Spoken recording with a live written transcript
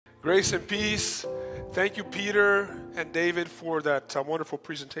Grace and peace. Thank you, Peter and David, for that wonderful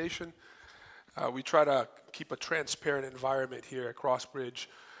presentation. We try to keep a transparent environment here at Crossbridge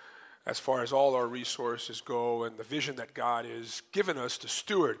as far as all our resources go and the vision that God has given us to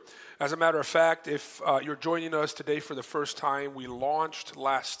steward. As a matter of fact, if you're joining us today for the first time, we launched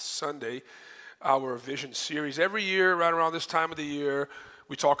last Sunday our vision series. Every year, right around this time of the year,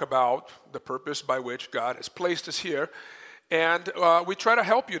 we talk about the purpose by which God has placed us here. And we try to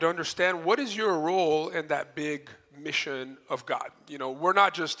help you to understand what is your role in that big mission of God. You know, we're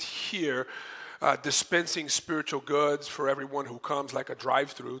not just here dispensing spiritual goods for everyone who comes like a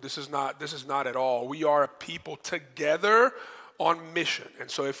drive-through. This is not at all. We are a people together on mission. And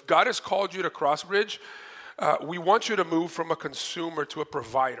so if God has called you to Crossbridge, we want you to move from a consumer to a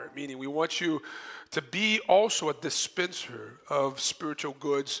provider, meaning we want you to be also a dispenser of spiritual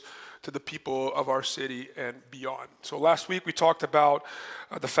goods to the people of our city and beyond. So last week we talked about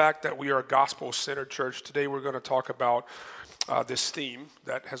the fact that we are a gospel-centered church. Today we're going to talk about this theme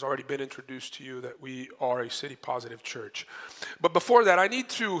that has already been introduced to you, that we are a city-positive church. But before that, I need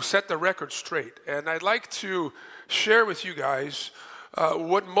to set the record straight, and I'd like to share with you guys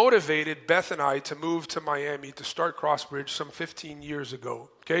what motivated Beth and I to move to Miami to start Crossbridge some 15 years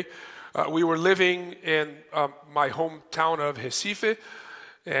ago, okay? We were living in my hometown of Recife,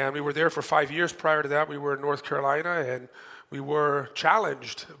 and we were there for 5 years. Prior to that, we were in North Carolina, and we were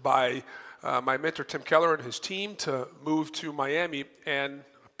challenged by my mentor, Tim Keller, and his team to move to Miami and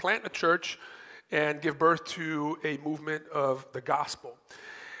plant a church and give birth to a movement of the gospel.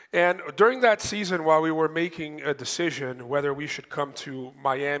 And during that season, while we were making a decision whether we should come to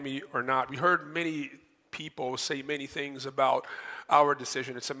Miami or not, we heard many people say many things about our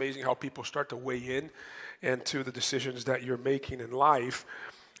decision. It's amazing how people start to weigh in into the decisions that you're making in life.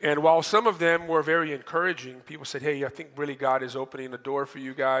 And while some of them were very encouraging, people said, hey, I think really God is opening a door for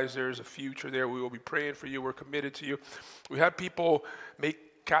you guys. There's a future there. We will be praying for you. We're committed to you. We had people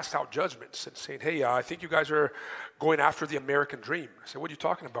cast out judgments and saying, hey, I think you guys are going after the American dream. I said, what are you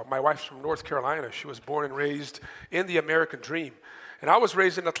talking about? My wife's from North Carolina. She was born and raised in the American dream. And I was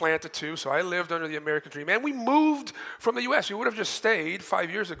raised in Atlanta too, so I lived under the American dream. And we moved from the U.S. We would have just stayed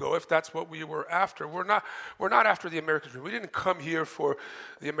 5 years ago if that's what we were after. We're not after the American dream. We didn't come here for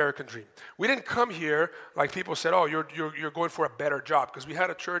the American dream. We didn't come here like people said, oh, you're going for a better job. Because we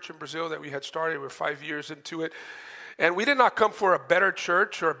had a church in Brazil that we had started. We were 5 years into it. And we did not come for a better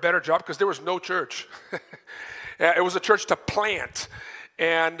church or a better job because there was no church. It was a church to plant.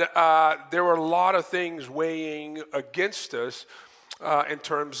 And there were a lot of things weighing against us in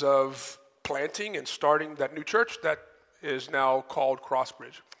terms of planting and starting that new church that is now called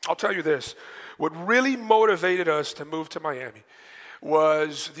Crossbridge. I'll tell you this, what really motivated us to move to Miami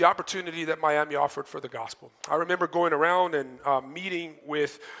was the opportunity that Miami offered for the gospel. I remember going around and meeting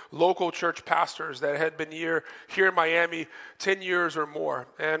with local church pastors that had been here in Miami 10 years or more.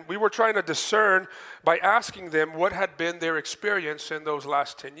 And we were trying to discern by asking them what had been their experience in those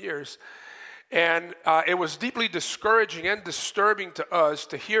last 10 years. And it was deeply discouraging and disturbing to us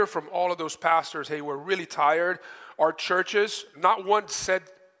to hear from all of those pastors, hey, we're really tired. Our churches, not one said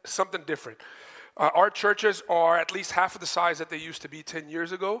something different. Our churches are at least half of the size that they used to be 10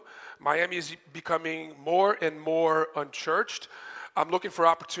 years ago. Miami is becoming more and more unchurched. I'm looking for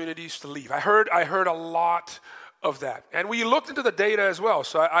opportunities to leave. I heard a lot of that. And we looked into the data as well.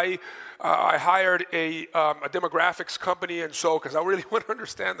 So I hired a demographics company, and so because I really want to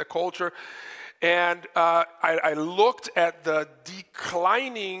understand the culture. And I looked at the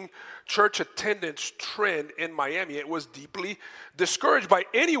declining church attendance trend in Miami. It was deeply discouraged by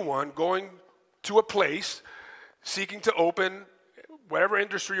anyone going to a place seeking to open whatever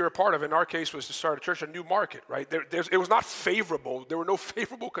industry you're a part of. In our case was to start a church, a new market, right? It was not favorable. There were no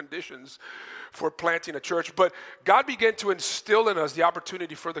favorable conditions for planting a church. But God began to instill in us the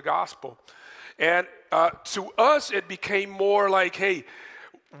opportunity for the gospel. And to us, it became more like, hey,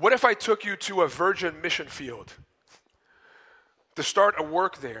 what if I took you to a virgin mission field to start a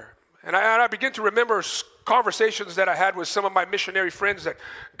work there? And I began to remember conversations that I had with some of my missionary friends that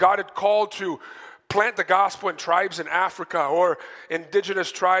God had called to plant the gospel in tribes in Africa or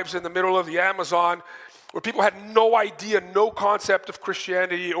indigenous tribes in the middle of the Amazon, where people had no idea, no concept of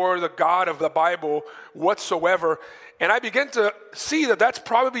Christianity or the God of the Bible whatsoever. And I began to see that that's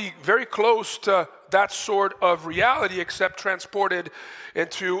probably very close to that sort of reality, except transported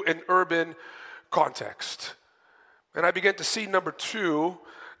into an urban context. And I began to see, number two,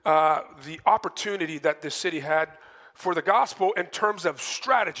 the opportunity that this city had for the gospel in terms of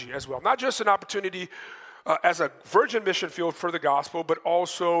strategy as well. Not just an opportunity as a virgin mission field for the gospel, but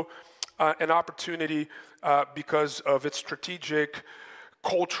also an opportunity because of its strategic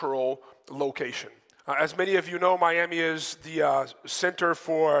cultural location. As many of you know, Miami is the center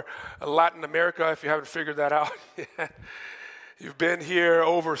for Latin America, if you haven't figured that out yet. You've been here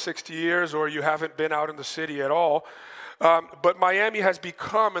over 60 years or you haven't been out in the city at all. But Miami has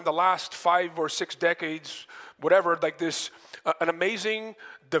become, in the last 5 or 6 decades, whatever, like this, an amazing,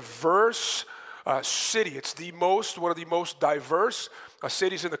 diverse city. It's one of the most diverse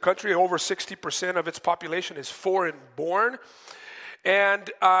cities in the country. Over 60% of its population is foreign born. And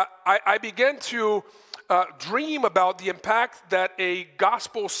I began to dream about the impact that a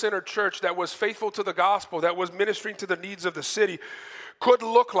gospel-centered church that was faithful to the gospel, that was ministering to the needs of the city, could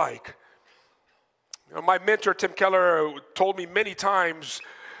look like. You know, my mentor, Tim Keller, told me many times,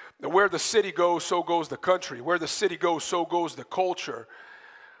 where the city goes, so goes the country. Where the city goes, so goes the culture.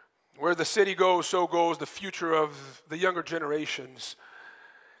 Where the city goes, so goes the future of the younger generations.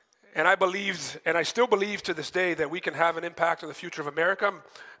 And I believed, and I still believe to this day, that we can have an impact on the future of America.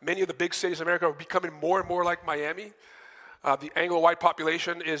 Many of the big cities of America are becoming more and more like Miami. The Anglo-white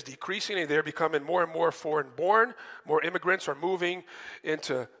population is decreasing, and they're becoming more and more foreign-born. More immigrants are moving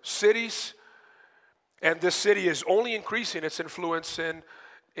into cities. And this city is only increasing its influence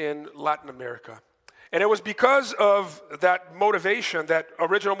in Latin America. And it was because of that motivation, that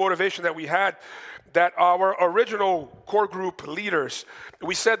original motivation that we had, that our original core group leaders,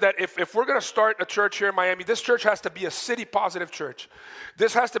 we said that if we're going to start a church here in Miami, this church has to be a city-positive church.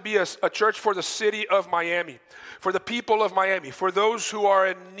 This has to be a church for the city of Miami, for the people of Miami, for those who are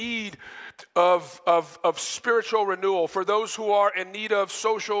in need of spiritual renewal, for those who are in need of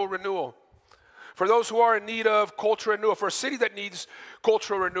social renewal, for those who are in need of cultural renewal, for a city that needs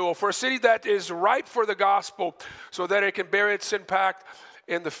cultural renewal, for a city that is ripe for the gospel so that it can bear its impact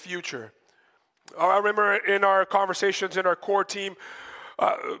in the future. I remember in our conversations in our core team,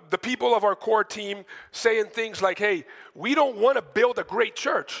 the people of our core team saying things like, hey, we don't want to build a great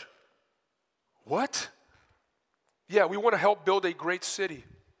church. What? Yeah, we want to help build a great city.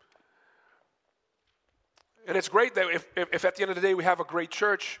 And it's great that if at the end of the day we have a great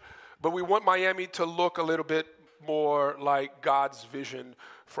church, but we want Miami to look a little bit more like God's vision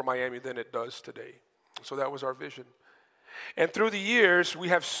for Miami than it does today. So that was our vision. And through the years, we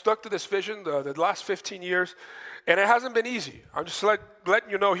have stuck to this vision, the last 15 years, and it hasn't been easy. I'm just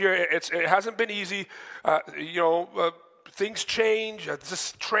letting you know here, it hasn't been easy. Things change. It's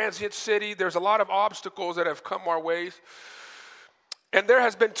this transient city. There's a lot of obstacles that have come our ways. And there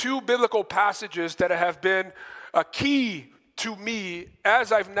has been 2 biblical passages that have been key to me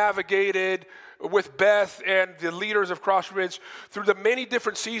as I've navigated with Beth and the leaders of Crossbridge through the many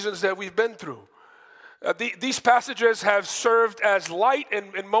different seasons that we've been through. These passages have served as light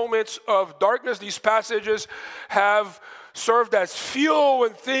in moments of darkness. These passages have served as fuel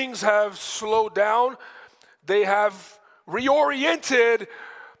when things have slowed down. They have reoriented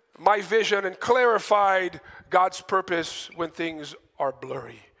my vision and clarified God's purpose when things are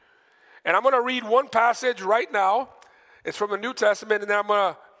blurry. And I'm going to read one passage right now. It's from the New Testament, and then I'm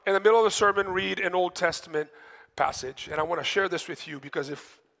going to, in the middle of the sermon, read an Old Testament passage. And I want to share this with you because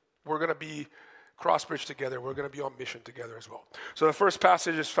if we're going to be Crossbridge together, we're going to be on mission together as well. So the first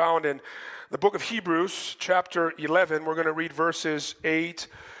passage is found in the book of Hebrews, chapter 11. We're going to read verses 8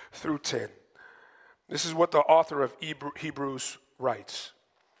 through 10. This is what the author of Hebrews writes.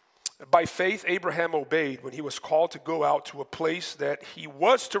 By faith, Abraham obeyed when he was called to go out to a place that he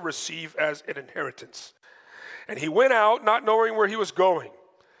was to receive as an inheritance. And he went out not knowing where he was going.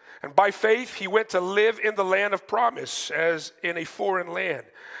 And by faith, he went to live in the land of promise as in a foreign land,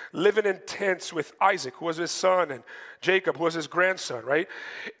 living in tents with Isaac, who was his son, and Jacob, who was his grandson, right?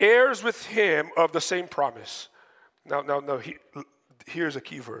 Heirs with him of the same promise. Now, here's a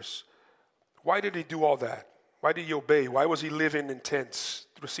key verse. Why did he do all that? Why did he obey? Why was he living in tents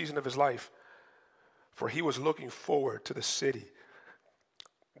through a season of his life? For he was looking forward to the city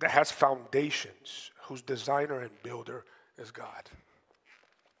that has foundations, whose designer and builder is God.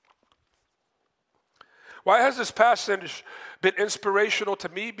 Why has this passage been inspirational to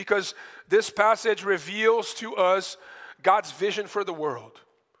me? Because this passage reveals to us God's vision for the world.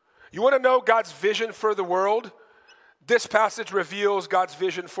 You want to know God's vision for the world? This passage reveals God's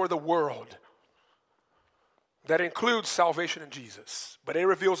vision for the world. That includes salvation in Jesus. But it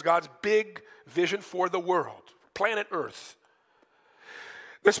reveals God's big vision for the world, planet Earth.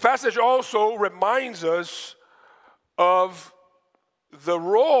 This passage also reminds us of the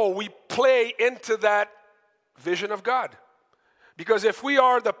role we play into that vision of God. Because if we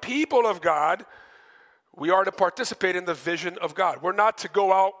are the people of God, we are to participate in the vision of God. We're not to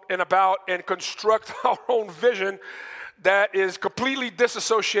go out and about and construct our own vision that is completely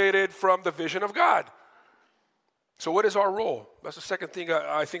disassociated from the vision of God. So what is our role? That's the second thing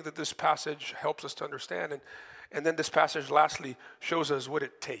I think that this passage helps us to understand. And then this passage lastly shows us what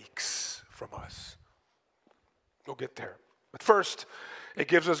it takes from us. We'll get there. But first, it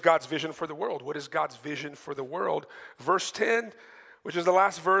gives us God's vision for the world. What is God's vision for the world? Verse 10, which is the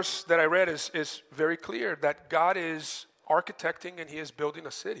last verse that I read, is very clear that God is architecting and he is building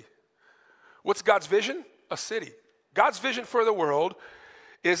a city. What's God's vision? A city. God's vision for the world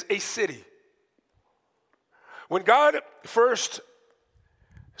is a city. When God first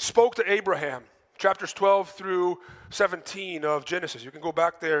spoke to Abraham, chapters 12 through 17 of Genesis, you can go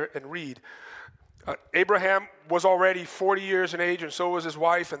back there and read. Abraham was already 40 years in age, and so was his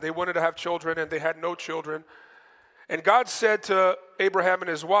wife, and they wanted to have children, and they had no children. And God said to Abraham and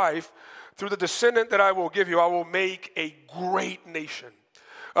his wife, through the descendant that I will give you, I will make a great nation.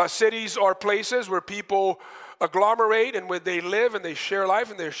 Cities are places where people agglomerate and where they live and they share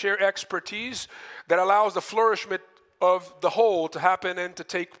life and they share expertise that allows the flourishment of the whole to happen and to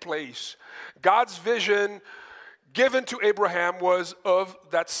take place. God's vision given to Abraham was of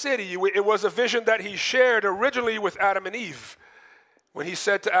that city. It was a vision that he shared originally with Adam and Eve. When he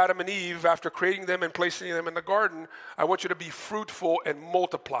said to Adam and Eve, after creating them and placing them in the garden, I want you to be fruitful and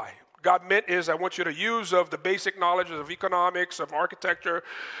multiply. God meant is, I want you to use of the basic knowledge of economics, of architecture,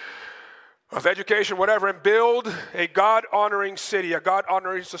 of education, whatever, and build a God-honoring city, a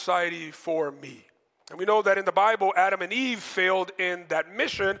God-honoring society for me. And we know that in the Bible, Adam and Eve failed in that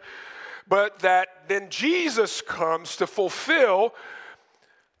mission, but that then Jesus comes to fulfill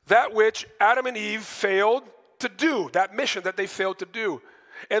that which Adam and Eve failed to do, that mission that they failed to do.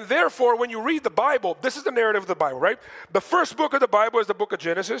 And therefore, when you read the Bible, this is the narrative of the Bible, right? The first book of the Bible is the book of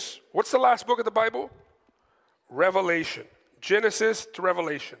Genesis. What's the last book of the Bible? Revelation. Genesis to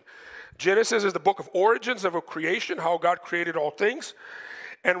Revelation. Genesis is the book of origins of creation, how God created all things.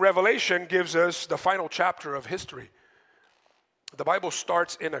 And Revelation gives us the final chapter of history. The Bible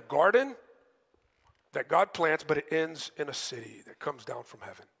starts in a garden that God plants, but it ends in a city that comes down from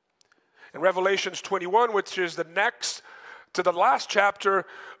heaven. In Revelations 21, which is the next to the last chapter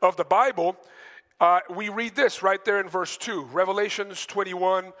of the Bible, we read this right there in verse 2. Revelations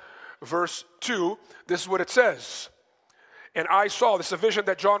 21, verse 2, this is what it says. And I saw, this is a vision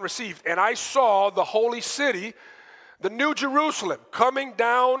that John received, and I saw the holy city, the new Jerusalem, coming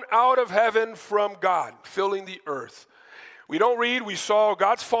down out of heaven from God, filling the earth. We don't read, we saw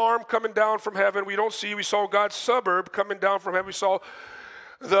God's farm coming down from heaven. We saw God's suburb coming down from heaven. We saw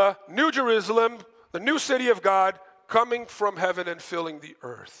the new Jerusalem, the new city of God, coming from heaven and filling the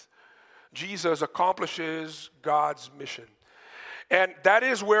earth. Jesus accomplishes God's mission. And that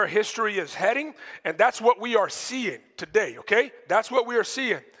is where history is heading, and that's what we are seeing today, okay? That's what we are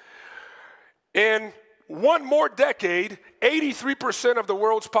seeing. In one more decade, 83% of the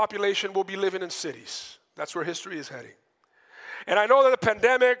world's population will be living in cities. That's where history is heading. And I know that the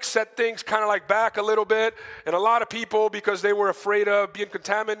pandemic set things kind of like back a little bit, and a lot of people, because they were afraid of being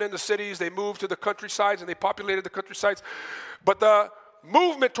contaminated in the cities, they moved to the countrysides and they populated the countrysides. But the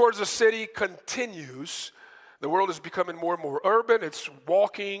movement towards the city continues. The world is becoming more and more urban. It's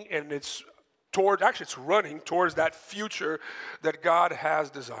walking and it's running towards that future that God has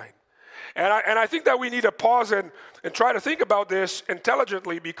designed. And I think that we need to pause and try to think about this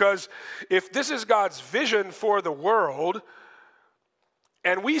intelligently, because if this is God's vision for the world,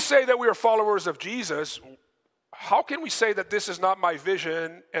 and we say that we are followers of Jesus, how can we say that this is not my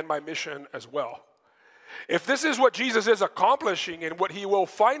vision and my mission as well? If this is what Jesus is accomplishing and what he will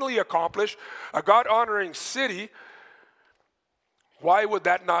finally accomplish, a God-honoring city, why would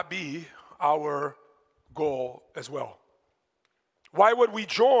that not be our goal as well? Why would we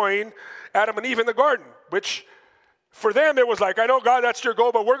join Adam and Eve in the garden? Which for them it was like, I know God, that's your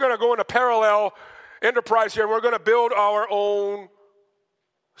goal, but we're going to go in a parallel enterprise here. We're going to build our own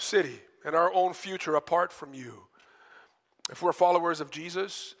city and our own future apart from you. If we're followers of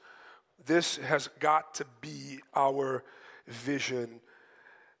Jesus, this has got to be our vision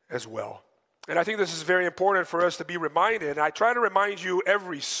as well. And I think this is very important for us to be reminded. And I try to remind you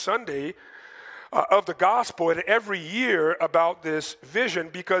every Sunday of the gospel and every year about this vision,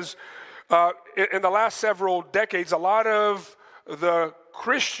 because in the last several decades, a lot of the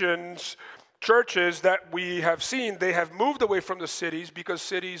Christians churches that we have seen, they have moved away from the cities because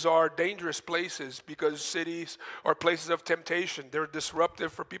cities are dangerous places, because cities are places of temptation. They're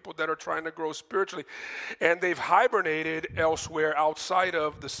disruptive for people that are trying to grow spiritually. And they've hibernated elsewhere outside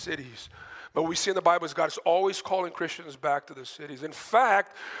of the cities. But what we see in the Bible is God is always calling Christians back to the cities. In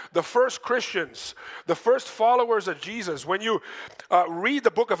fact, the first Christians, the first followers of Jesus, when you read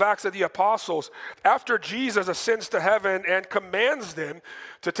the book of Acts of the Apostles, after Jesus ascends to heaven and commands them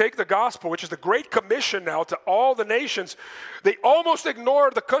to take the gospel, which is the Great Commission now to all the nations, they almost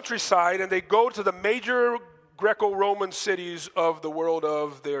ignore the countryside and they go to the major Greco-Roman cities of the world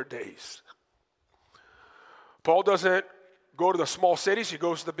of their days. Paul doesn't go to the small cities, he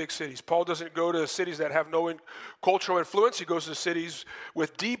goes to the big cities. Paul doesn't go to cities that have no cultural influence, he goes to cities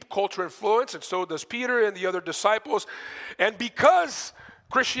with deep cultural influence, and so does Peter and the other disciples. And because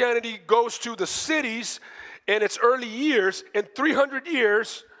Christianity goes to the cities in its early years, in 300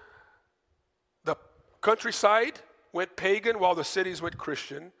 years, the countryside went pagan while the cities went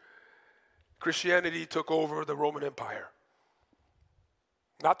Christian. Christianity took over the Roman Empire.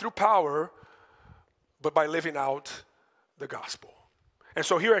 Not through power, but by living out the gospel. And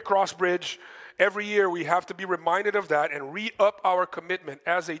so here at Crossbridge, every year we have to be reminded of that and re-up our commitment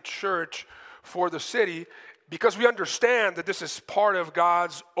as a church for the city, because we understand that this is part of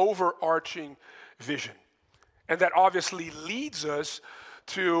God's overarching vision. And that obviously leads us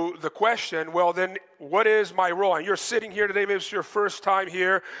to the question, well then, what is my role? And you're sitting here today, maybe it's your first time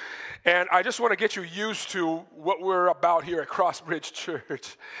here, and I just want to get you used to what we're about here at Crossbridge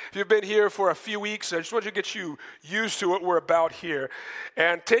Church. If you've been here for a few weeks, I just want you to get you used to what we're about here.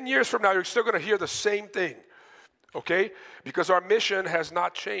 And 10 years from now, you're still going to hear the same thing, okay? Because our mission has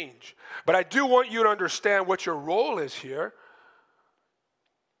not changed. But I do want you to understand what your role is here.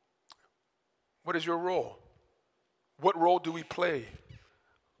 What is your role? What role do we play?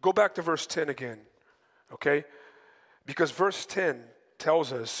 Go back to verse 10 again, okay? Because verse 10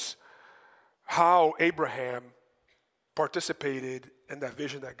 tells us how Abraham participated in that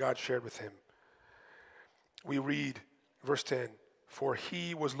vision that God shared with him. We read verse 10, for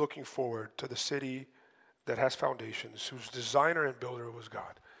he was looking forward to the city that has foundations, whose designer and builder was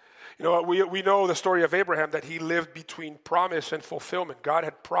God. You know, we know the story of Abraham, that he lived between promise and fulfillment. God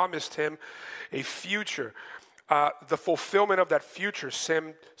had promised him a future. The fulfillment of that future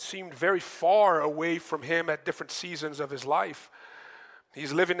seemed very far away from him at different seasons of his life.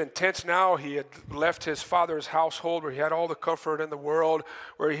 He's living in tents now. He had left his father's household where he had all the comfort in the world,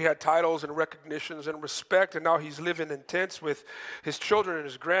 where he had titles and recognitions and respect, and now he's living in tents with his children and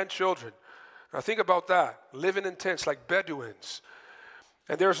his grandchildren. Now think about that, living in tents like Bedouins.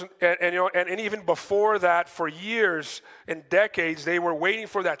 And even before that, for years and decades, they were waiting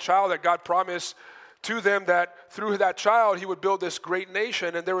for that child that God promised to them, that through that child he would build this great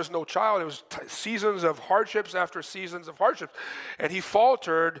nation, and there was no child. It was seasons of hardships after seasons of hardships, and he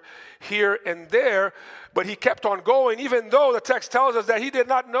faltered here and there, but he kept on going, even though the text tells us that he did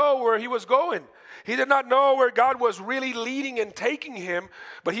not know where he was going. He did not know where God was really leading and taking him,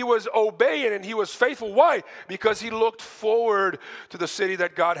 but he was obeying and he was faithful. Why? Because he looked forward to the city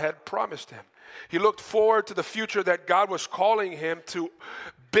that God had promised him. He looked forward to the future that God was calling him to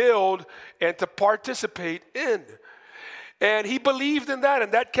build and to participate in. And he believed in that,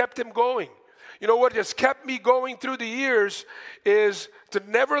 and that kept him going. You know what has kept me going through the years is to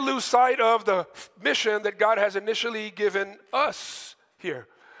never lose sight of the mission that God has initially given us here.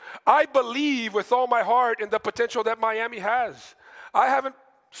 I believe with all my heart in the potential that Miami has. I haven't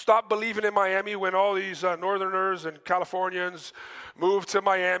stopped believing in Miami when all these Northerners and Californians moved to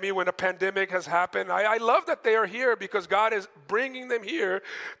Miami when a pandemic has happened. I love that they are here because God is bringing them here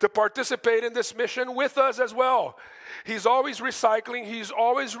to participate in this mission with us as well. He's always recycling, he's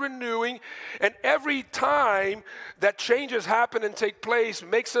always renewing, and every time that changes happen and take place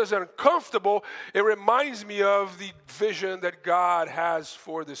makes us uncomfortable, it reminds me of the vision that God has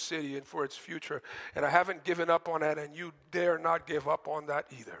for the city and for its future. And I haven't given up on that, and you dare not give up on that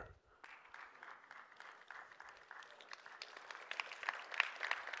either.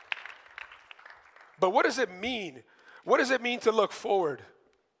 But what does it mean? What does it mean to look forward?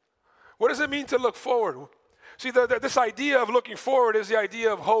 What does it mean to look forward? See, this idea of looking forward is the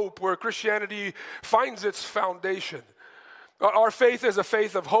idea of hope, where Christianity finds its foundation. Our faith is a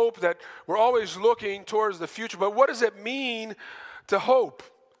faith of hope, that we're always looking towards the future. But what does it mean to hope?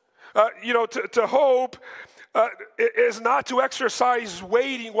 To hope is not to exercise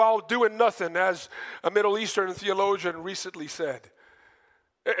waiting while doing nothing, as a Middle Eastern theologian recently said.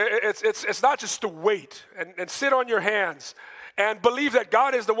 It's not just to wait and sit on your hands and believe that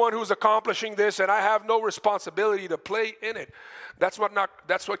God is the one who's accomplishing this and I have no responsibility to play in it. That's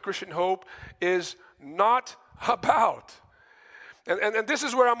what Christian hope is not about. And this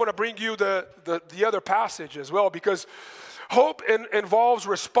is where I'm going to bring you the other passage as well, because hope involves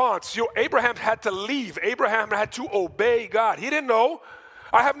response. Abraham had to leave. Abraham had to obey God. He didn't know.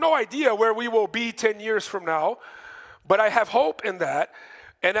 I have no idea where we will be 10 years from now, but I have hope in that,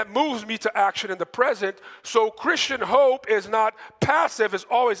 and that moves me to action in the present. So Christian hope is not passive, it's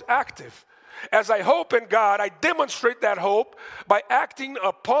always active. As I hope in God, I demonstrate that hope by acting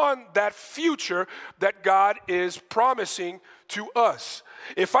upon that future that God is promising to us.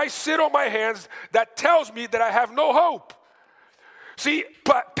 If I sit on my hands, that tells me that I have no hope. See,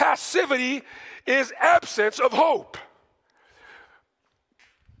 passivity is absence of hope.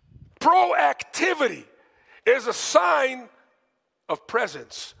 Proactivity is a sign of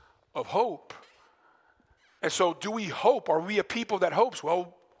presence, of hope. And so do we hope? Are we a people that hopes?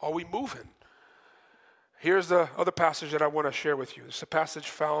 Well, are we moving? Here's the other passage that I want to share with you. It's a passage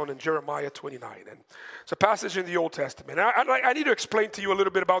found in Jeremiah 29. And it's a passage in the Old Testament. And I need to explain to you a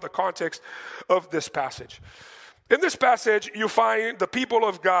little bit about the context of this passage. In this passage, you find the people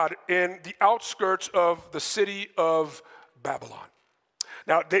of God in the outskirts of the city of Babylon.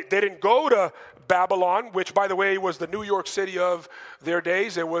 Now, they didn't go to Babylon, which, by the way, was the New York City of their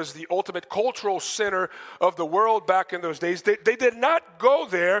days. It was the ultimate cultural center of the world back in those days. They did not go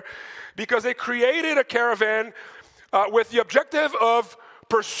there because they created a caravan with the objective of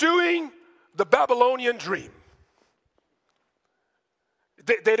pursuing the Babylonian dream.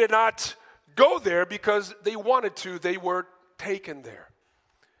 They did not go there because they wanted to. They were taken there.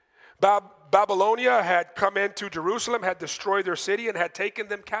 Babylonia had come into Jerusalem, had destroyed their city, and had taken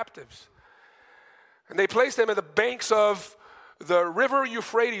them captives. And they placed them in the banks of the river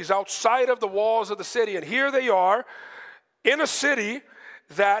Euphrates outside of the walls of the city. And here they are in a city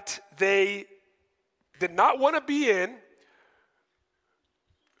that they did not want to be in,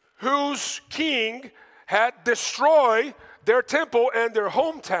 whose king had destroyed their temple and their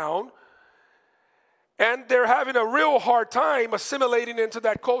hometown. And they're having a real hard time assimilating into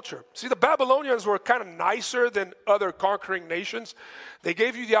that culture. See, the Babylonians were kind of nicer than other conquering nations. They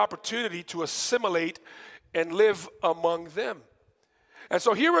gave you the opportunity to assimilate and live among them. And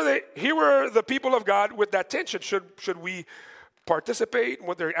so here were the people of God with that tension. Should we participate in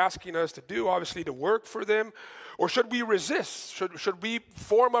what they're asking us to do, obviously to work for them? Or should we resist? Should we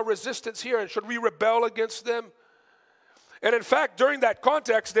form a resistance here? And should we rebel against them? And in fact, during that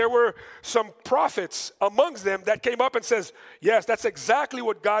context, there were some prophets amongst them that came up and says, yes, that's exactly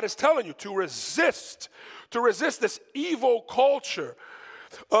what God is telling you, to resist this evil culture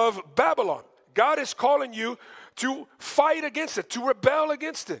of Babylon. God is calling you to fight against it, to rebel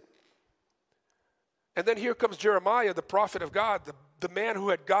against it. And then here comes Jeremiah, the prophet of God, the man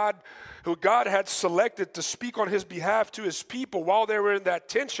who God had selected to speak on his behalf to his people while they were in that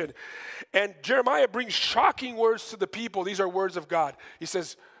tension. And Jeremiah brings shocking words to the people. These are words of God. He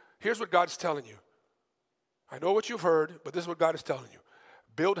says, here's what God's telling you. I know what you've heard, but this is what God is telling you.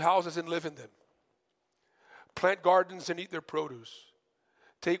 Build houses and live in them. Plant gardens and eat their produce.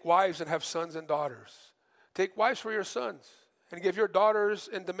 Take wives and have sons and daughters. Take wives for your sons and give your daughters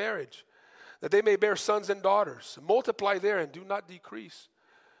into marriage, that they may bear sons and daughters. Multiply there and do not decrease.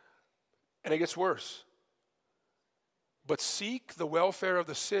 And it gets worse. But seek the welfare of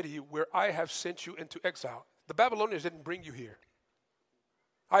the city where I have sent you into exile. The Babylonians didn't bring you here.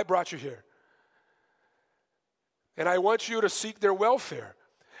 I brought you here. And I want you to seek their welfare.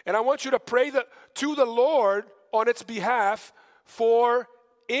 And I want you to pray to the Lord on its behalf, for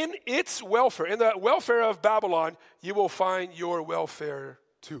in its welfare, in the welfare of Babylon, you will find your welfare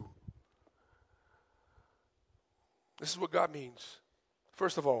too. This is what God means.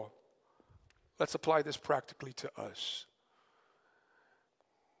 First of all, let's apply this practically to us.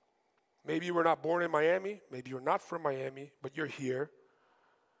 Maybe you were not born in Miami. Maybe you're not from Miami, but you're here.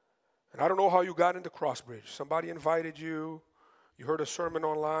 And I don't know how you got into Crossbridge. Somebody invited you. You heard a sermon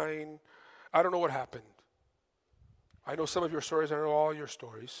online. I don't know what happened. I know some of your stories. I know all your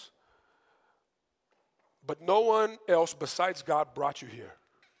stories. But no one else besides God brought you here.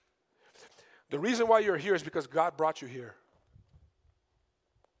 The reason why you're here is because God brought you here.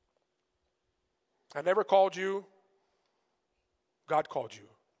 I never called you. God called you.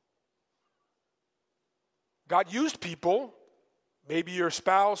 God used people, maybe your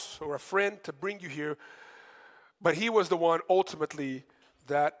spouse or a friend, to bring you here, but he was the one ultimately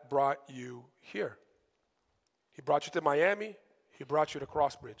that brought you here. He brought you to Miami. He brought you to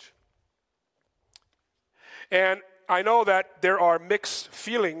Crossbridge. And I know that there are mixed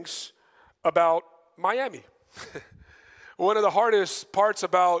feelings about Miami. One of the hardest parts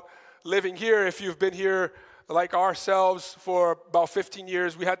about living here, if you've been here like ourselves for about 15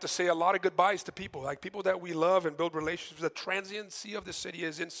 years, we had to say a lot of goodbyes to people, like people that we love and build relationships. The transiency of the city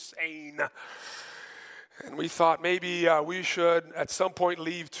is insane. And we thought maybe we should at some point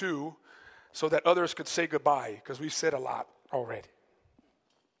leave too, so that others could say goodbye, because we've said a lot already.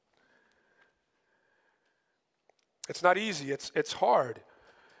 It's not easy. It's hard.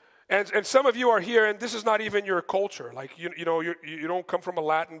 And some of you are here, and this is not even your culture. Like, you know, you don't come from a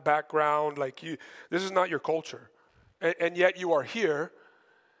Latin background. Like, this is not your culture. And yet you are here.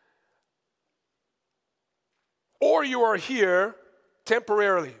 Or you are here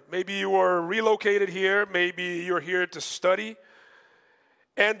temporarily. Maybe you are relocated here. Maybe you're here to study.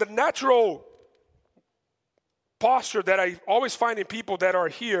 And the natural posture that I always find in people that are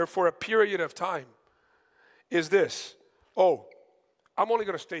here for a period of time is this. Oh, I'm only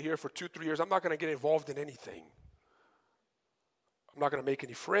going to stay here for 2-3 years. I'm not going to get involved in anything. I'm not going to make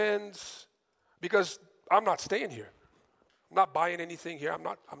any friends because I'm not staying here. I'm not buying anything here. I'm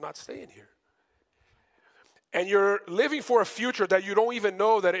not staying here. And you're living for a future that you don't even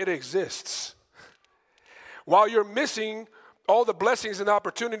know that it exists. While you're missing all the blessings and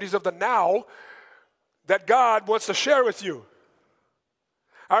opportunities of the now that God wants to share with you.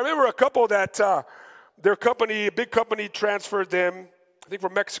 I remember a couple that their company, a big company, transferred them, I think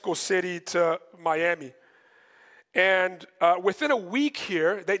from Mexico City to Miami. And within a week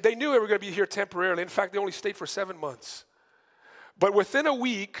here, they knew they were going to be here temporarily. In fact, they only stayed for 7 months. But within a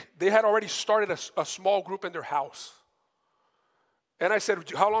week, they had already started a small group in their house. And I said,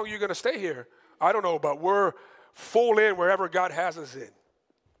 how long are you going to stay here? I don't know, but we're full in wherever God has us in.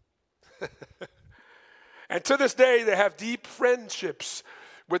 And to this day, they have deep friendships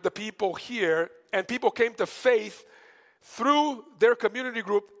with the people here. And people came to faith through their community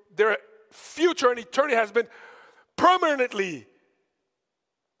group. Their future and eternity has been permanently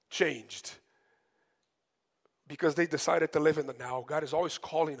changed because they decided to live in the now. God is always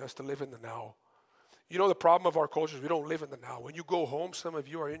calling us to live in the now. You know, the problem of our culture is we don't live in the now. When you go home, some of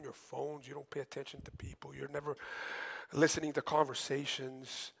you are in your phones. You don't pay attention to people. You're never listening to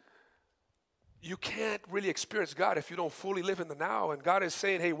conversations. You can't really experience God if you don't fully live in the now. And God is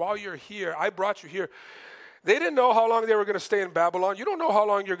saying, hey, while you're here, I brought you here. They didn't know how long they were going to stay in Babylon. You don't know how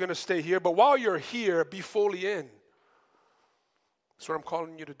long you're going to stay here. But while you're here, be fully in. That's what I'm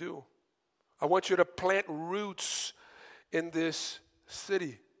calling you to do. I want you to plant roots in this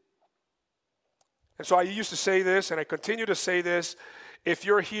city. And so I used to say this, and I continue to say this. If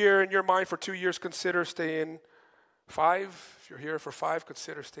you're here in your mind for 2 years, consider staying 5. If you're here for 5,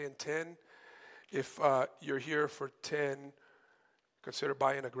 consider staying 10. If you're here for 10, consider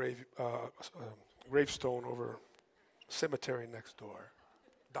buying a gravestone over a cemetery next door.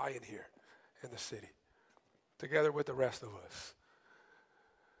 Dying here in the city, together with the rest of us.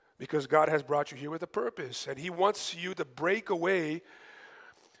 Because God has brought you here with a purpose. And He wants you to break away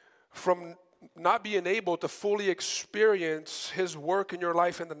from not being able to fully experience His work in your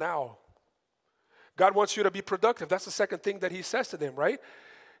life in the now. God wants you to be productive. That's the second thing that He says to them, right?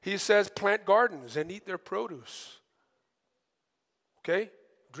 He says, plant gardens and eat their produce. Okay?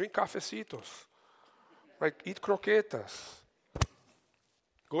 Drink cafecitos. Right? Eat croquetas.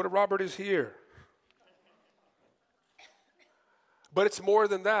 Go to Robert is here. But it's more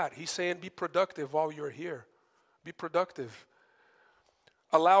than that. He's saying be productive while you're here. Be productive.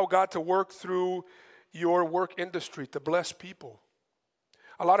 Allow God to work through your work industry to bless people.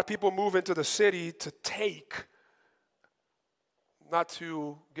 A lot of people move into the city to take, not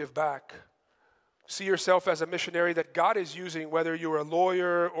to give back. See yourself as a missionary that God is using, whether you're a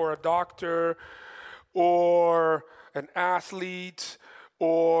lawyer or a doctor or an athlete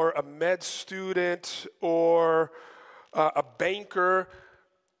or a med student or a banker.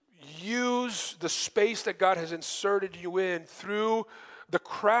 Use the space that God has inserted you in through the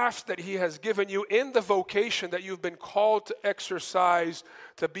craft that He has given you in the vocation that you've been called to exercise,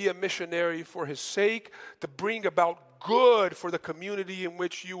 to be a missionary for His sake, to bring about good for the community in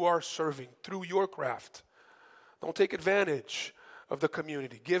which you are serving through your craft. Don't take advantage of the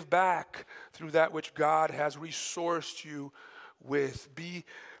community. Give back through that which God has resourced you with. Be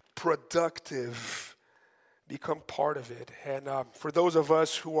productive. Become part of it. And for those of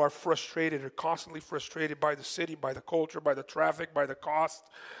us who are frustrated or constantly frustrated by the city, by the culture, by the traffic, by the cost,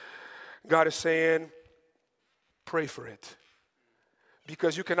 God is saying, pray for it.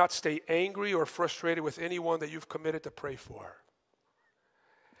 Because you cannot stay angry or frustrated with anyone that you've committed to pray for.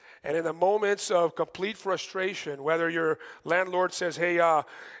 And in the moments of complete frustration, whether your landlord says, hey,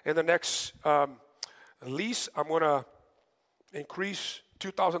 in the next lease, I'm going to increase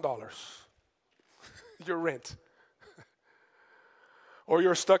 $2,000. Your rent. Or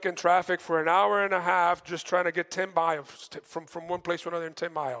you're stuck in traffic for an hour and a half just trying to get 10 miles from one place to another in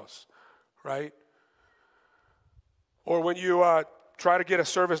 10 miles, right? Or when you try to get a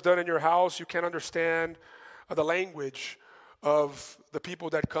service done in your house, you can't understand the language of the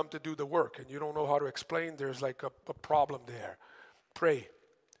people that come to do the work, and you don't know how to explain. There's like a problem there. Pray.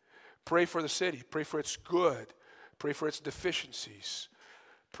 Pray for the city. Pray for its good. Pray for its deficiencies.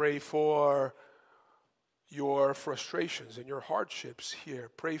 Pray for your frustrations and your hardships here.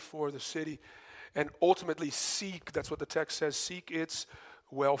 Pray for the city. And ultimately seek, that's what the text says, seek its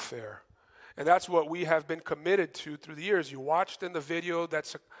welfare. And that's what we have been committed to through the years. You watched in the video,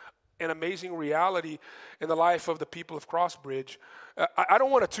 that's an amazing reality in the life of the people of Crossbridge. I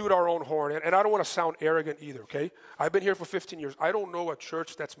don't want to toot our own horn, and I don't want to sound arrogant either, okay? I've been here for 15 years. I don't know a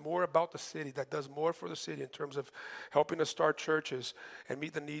church that's more about the city, that does more for the city in terms of helping to start churches and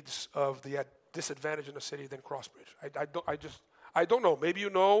meet the needs of the disadvantaged in the city than Crossbridge. I don't know. Maybe you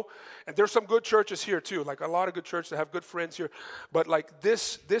know, and there's some good churches here too, like a lot of good churches that have good friends here. But like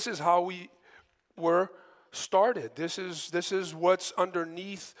this is how we were started. This is what's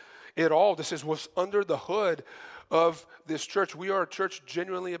underneath it all. This is what's under the hood of this church. We are a church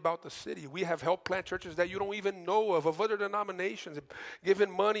genuinely about the city. We have helped plant churches that you don't even know of other denominations, given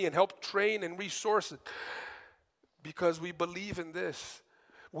money and helped train and resource it, because we believe in this.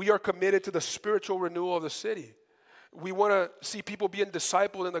 We are committed to the spiritual renewal of the city. We want to see people being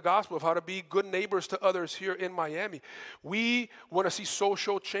discipled in the gospel of how to be good neighbors to others here in Miami. We want to see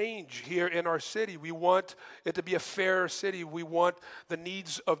social change here in our city. We want it to be a fair city. We want the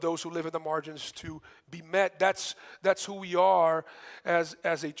needs of those who live in the margins to be met. That's who we are as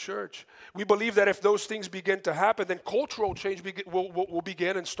a church. We believe that if those things begin to happen, then cultural change will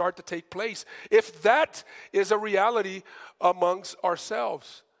begin and start to take place. If that is a reality amongst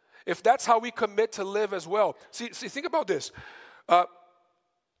ourselves. If that's how we commit to live as well. See, think about this.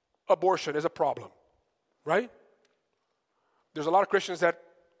 Abortion is a problem, right? There's a lot of Christians that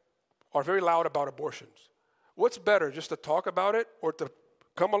are very loud about abortions. What's better, just to talk about it or to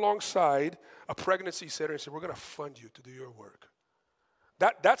come alongside a pregnancy center and say, we're going to fund you to do your work?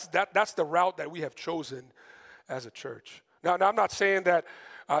 That's the route that we have chosen as a church. Now I'm not saying that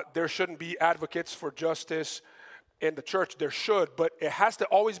there shouldn't be advocates for justice in the church. There should, but it has to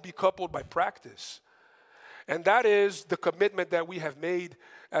always be coupled by practice. And that is the commitment that we have made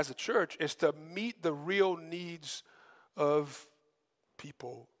as a church, is to meet the real needs of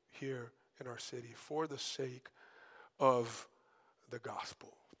people here in our city for the sake of the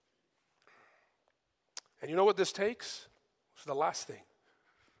gospel. And you know what this takes? This is the last thing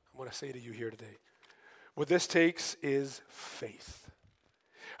I'm going to say to you here today. What this takes is faith.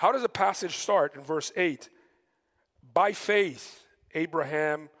 How does the passage start in verse 8? By faith,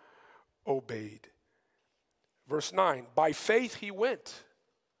 Abraham obeyed. Verse 9, by faith he went.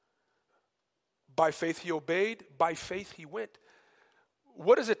 By faith he obeyed. By faith he went.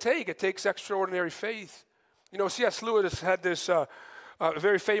 What does it take? It takes extraordinary faith. You know, C.S. Lewis had this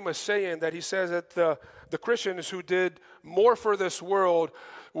very famous saying that he says that the Christians who did more for this world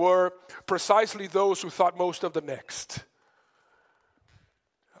were precisely those who thought most of the next.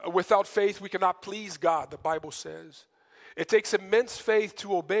 Without faith, we cannot please God, the Bible says. It takes immense faith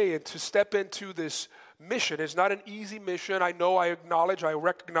to obey and to step into this mission. It's not an easy mission. I know, I acknowledge, I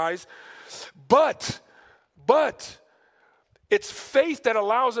recognize. But it's faith that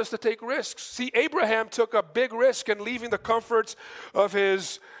allows us to take risks. See, Abraham took a big risk in leaving the comforts of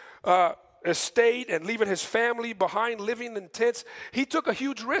his estate and leaving his family behind, living in tents. He took a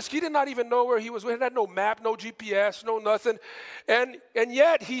huge risk. He did not even know where he was. He had no map, no GPS, no nothing. And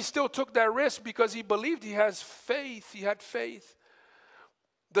yet he still took that risk because he believed. He has faith. He had faith.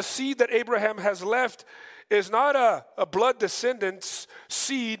 The seed that Abraham has left is not a blood descendant's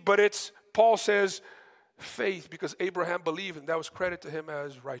seed, but it's, Paul says, faith, because Abraham believed, and that was credited to him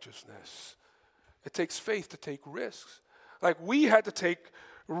as righteousness. It takes faith to take risks. Like we had to take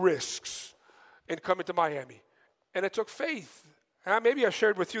risks in coming to Miami, and it took faith. And maybe I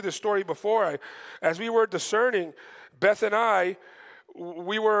shared with you this story before. As we were discerning, Beth and I,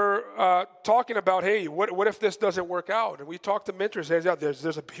 we were talking about, hey, what if this doesn't work out? And we talked to mentors. There's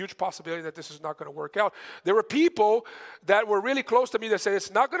a huge possibility that this is not going to work out. There were people that were really close to me that said,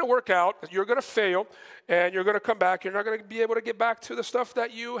 it's not going to work out. You're going to fail, and you're going to come back. You're not going to be able to get back to the stuff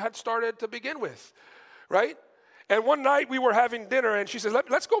that you had started to begin with, right? And one night we were having dinner, and she said,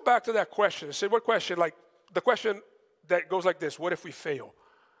 let's go back to that question. I said, what question? Like the question that goes like this: what if we fail?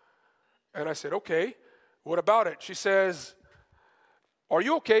 And I said, okay, what about it? She says, are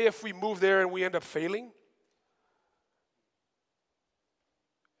you okay if we move there and we end up failing?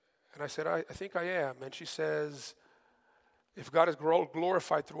 And I said, I think I am. And she says, if God is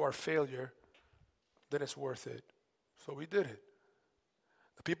glorified through our failure, then it's worth it. So we did it.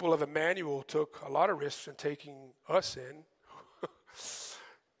 The people of Emmanuel took a lot of risks in taking us in.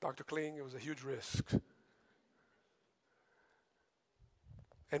 Dr. Kling, it was a huge risk.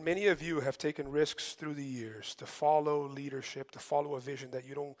 And many of you have taken risks through the years to follow leadership, to follow a vision that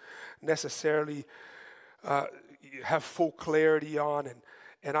you don't necessarily have full clarity on.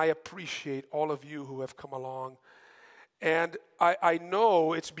 And I appreciate all of you who have come along. And I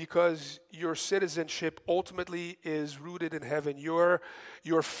know it's because your citizenship ultimately is rooted in heaven. Your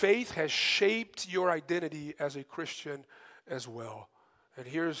faith has shaped your identity as a Christian as well. And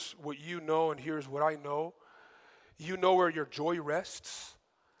here's what you know, and here's what I know. You know where your joy rests.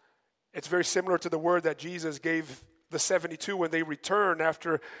 It's very similar to the word that Jesus gave the 72 when they returned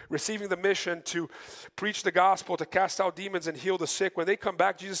after receiving the mission to preach the gospel, to cast out demons and heal the sick. When they come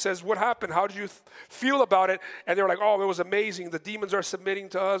back, Jesus says, what happened? How did you feel about it? And they're like, oh, it was amazing. The demons are submitting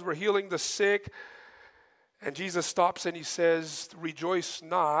to us. We're healing the sick. And Jesus stops and he says, rejoice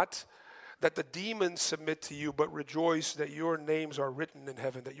not that the demons submit to you, but rejoice that your names are written in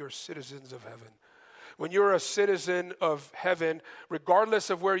heaven, that you're citizens of heaven. When you're a citizen of heaven, regardless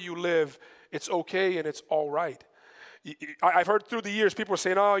of where you live, it's okay and it's all right. I've heard through the years people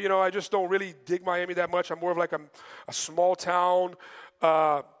saying, oh, I just don't really dig Miami that much. I'm more of like a small town,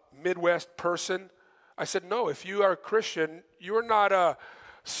 Midwest person. I said, no, if you are a Christian, you're not a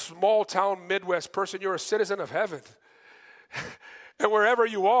small town Midwest person. You're a citizen of heaven. And wherever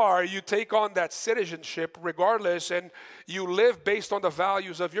you are, you take on that citizenship regardless, and you live based on the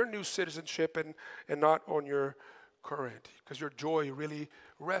values of your new citizenship and not on your current, because your joy really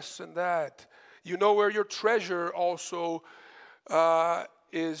rests in that. You know where your treasure also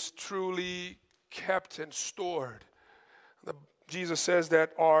is truly kept and stored. Jesus says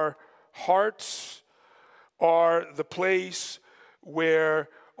that our hearts are the place where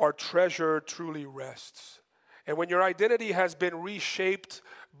our treasure truly rests. And when your identity has been reshaped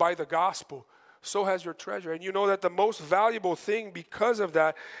by the gospel, so has your treasure. And you know that the most valuable thing because of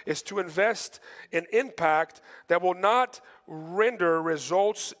that is to invest in impact that will not render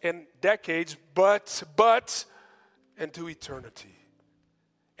results in decades, but into eternity.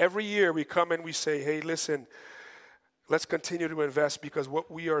 Every year we come and we say, hey, listen, let's continue to invest, because what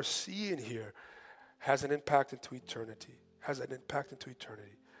we are seeing here has an impact into eternity,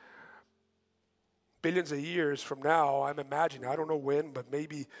 Billions of years from now, I'm imagining, I don't know when, but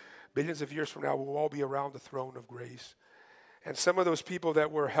maybe billions of years from now, we'll all be around the throne of grace. And some of those people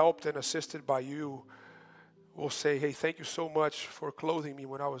that were helped and assisted by you will say, hey, thank you so much for clothing me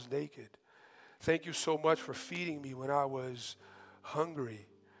when I was naked. Thank you so much for feeding me when I was hungry.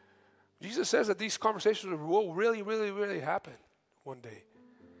 Jesus says that these conversations will really, really, really happen one day.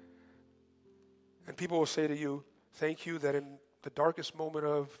 And people will say to you, thank you that in the darkest moment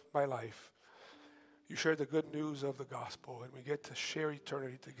of my life, you shared the good news of the gospel, and we get to share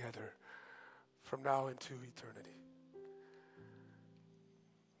eternity together from now into eternity.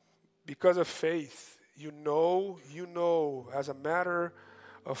 Because of faith, you know, as a matter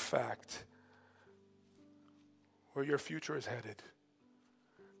of fact, where your future is headed.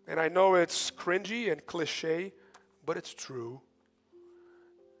 And I know it's cringy and cliche, but it's true.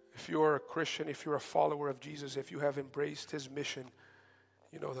 If you're a Christian, if you're a follower of Jesus, if you have embraced his mission,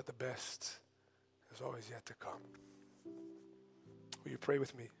 you know that the best is always yet to come. Will you pray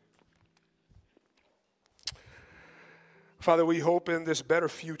with me? Father, we hope in this better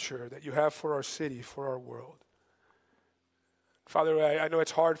future that you have for our city, for our world. Father, I know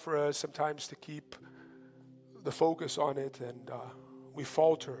it's hard for us sometimes to keep the focus on it, and we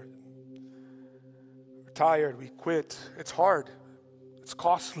falter. We're tired, we quit. It's hard. It's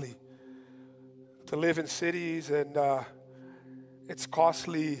costly to live in cities, and it's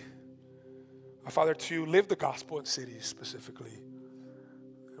costly, Father, to live the gospel in cities specifically.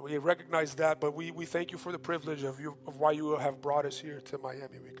 And we recognize that, but we thank you for the privilege of why you have brought us here to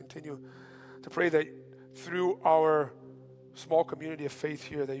Miami. We continue to pray that through our small community of faith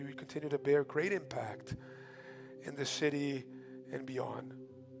here, that you would continue to bear great impact in the city and beyond.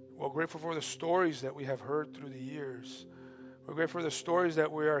 We're grateful for the stories that we have heard through the years. We're grateful for the stories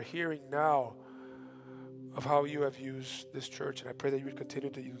that we are hearing now of how you have used this church, and I pray that you would continue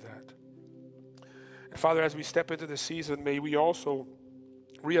to do that. And Father, as we step into this season, may we also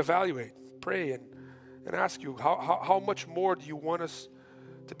reevaluate, pray, and ask you, how much more do you want us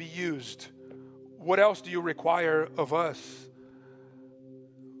to be used? What else do you require of us?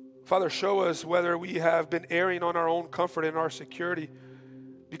 Father, show us whether we have been erring on our own comfort and our security,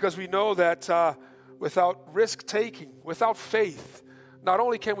 because we know that without risk-taking, without faith, not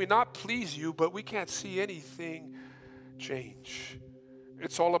only can we not please you, but we can't see anything change.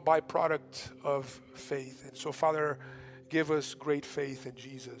 It's all a byproduct of faith. And so, Father, give us great faith in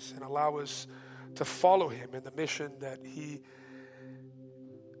Jesus and allow us to follow him in the mission that he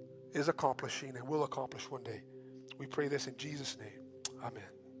is accomplishing and will accomplish one day. We pray this in Jesus' name. Amen.